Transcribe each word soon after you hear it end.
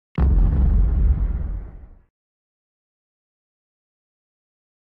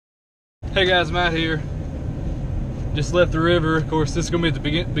Hey guys, Matt here. Just left the river. Of course, this is going to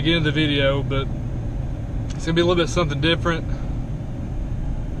be at the beginning of the video, but it's going to be a little bit something different.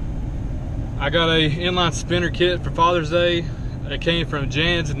 I got a inline spinner kit for Father's Day. It came from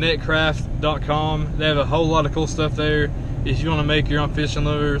jansnetcraft.com. They have a whole lot of cool stuff there. If you want to make your own fishing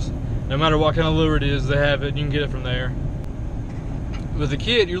lures, no matter what kind of lure it is, they have it. You can get it from there. With the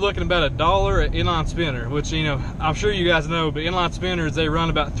kit, you're looking about $1 at inline spinner, which, you know, I'm sure you guys know, but inline spinners, they run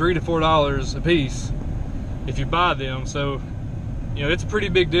about $3 to $4 a piece if you buy them. So, you know, it's a pretty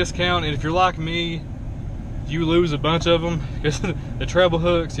big discount. And if you're like me, you lose a bunch of them because the treble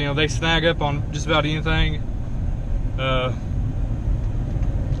hooks, you know, they snag up on just about anything.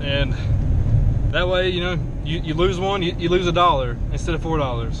 And that way, you know, you lose one, you lose $1 instead of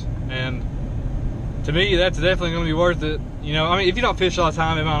 $4. And to me, that's definitely going to be worth it. You know, I mean, if you don't fish all the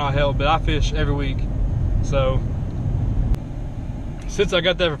time, it might not help, but I fish every week. So, since I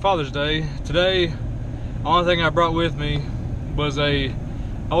got that for Father's Day, today, the only thing I brought with me was a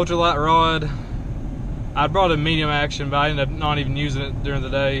ultralight rod. I brought a medium action, but I ended up not even using it during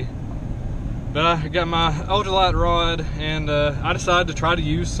the day. But I got my ultralight rod, and I decided to try to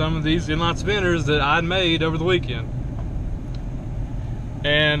use some of these inline spinners that I'd made over the weekend.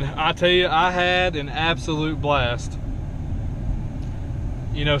 And I tell you, I had an absolute blast.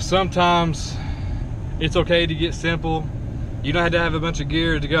 You know, sometimes it's okay to get simple. You don't have to have a bunch of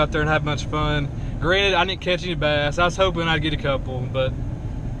gear to go out there and have much fun. Granted, I didn't catch any bass. I was hoping I'd get a couple, but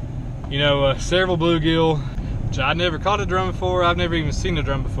you know, several bluegill, which I'd never caught a drum before. I've never even seen a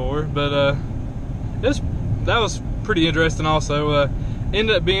drum before, but that was pretty interesting also.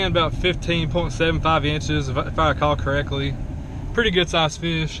 Ended up being about 15.75 inches, if I recall correctly. Pretty good sized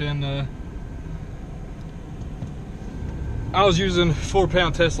fish, and I was using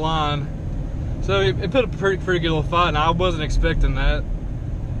 4-pound test line, so it put a pretty good little fight, and I wasn't expecting that.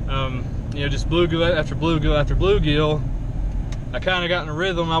 You know, just bluegill after bluegill after bluegill. I kind of got in a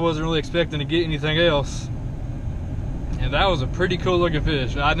rhythm. I wasn't really expecting to get anything else, and that was a pretty cool looking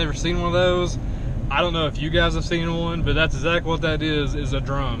fish. I'd never seen one of those. I don't know if you guys have seen one, but that's exactly what that is a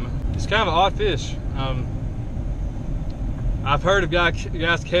drum. It's kind of an odd fish. I've heard of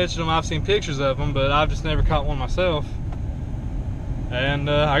guys catching them. I've seen pictures of them, but I've just never caught one myself. And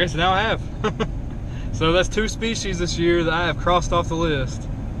I guess now I have. So that's 2 species this year that I have crossed off the list.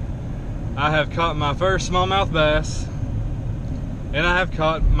 I have caught my first smallmouth bass, and I have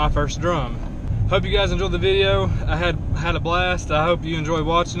caught my first drum. Hope you guys enjoyed the video. I had a blast. I hope you enjoy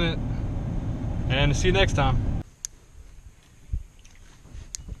watching it, and see you next time.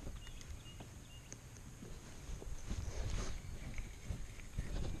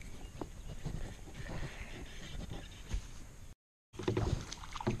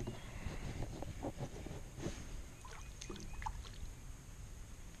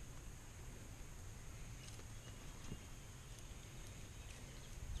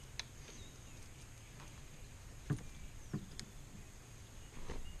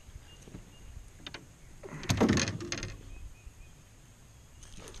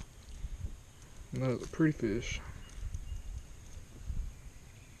 That was a pretty fish.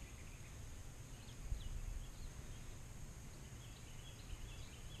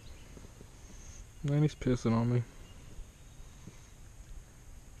 Man, he's pissing on me.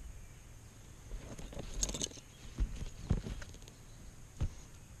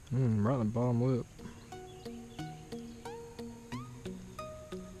 Right in the bottom lip.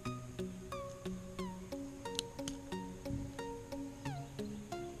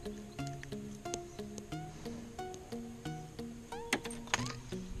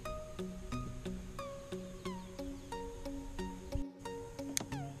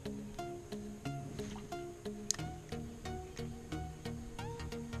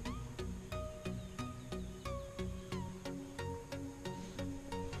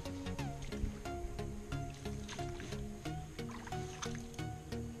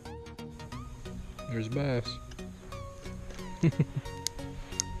 There's bass.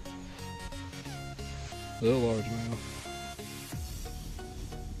 Little largemouth.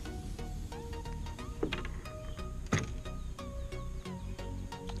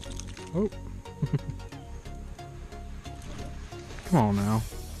 Oh. Come on now.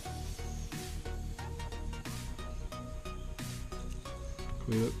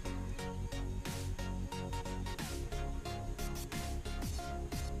 Quit.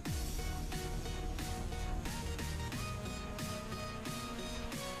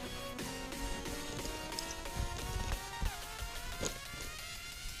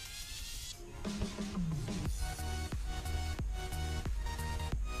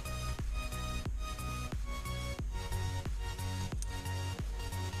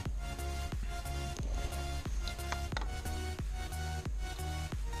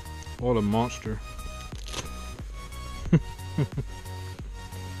 What a monster.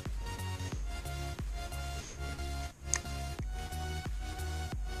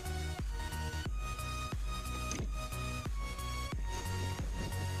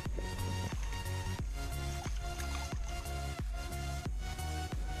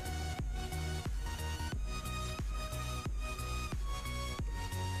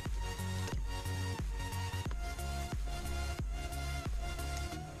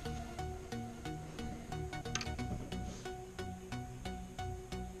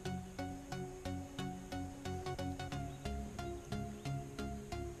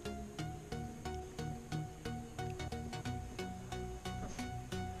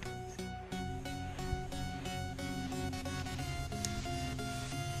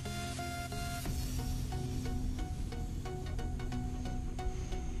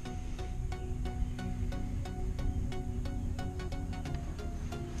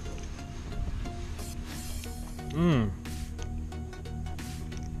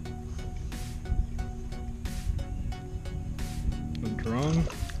 A drum.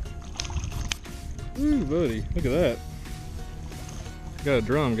 Ooh, buddy, look at that. Got a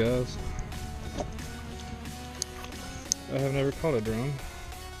drum, guys. I have never caught a drum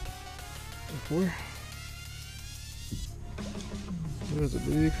before. There's a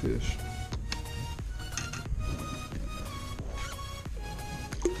big fish.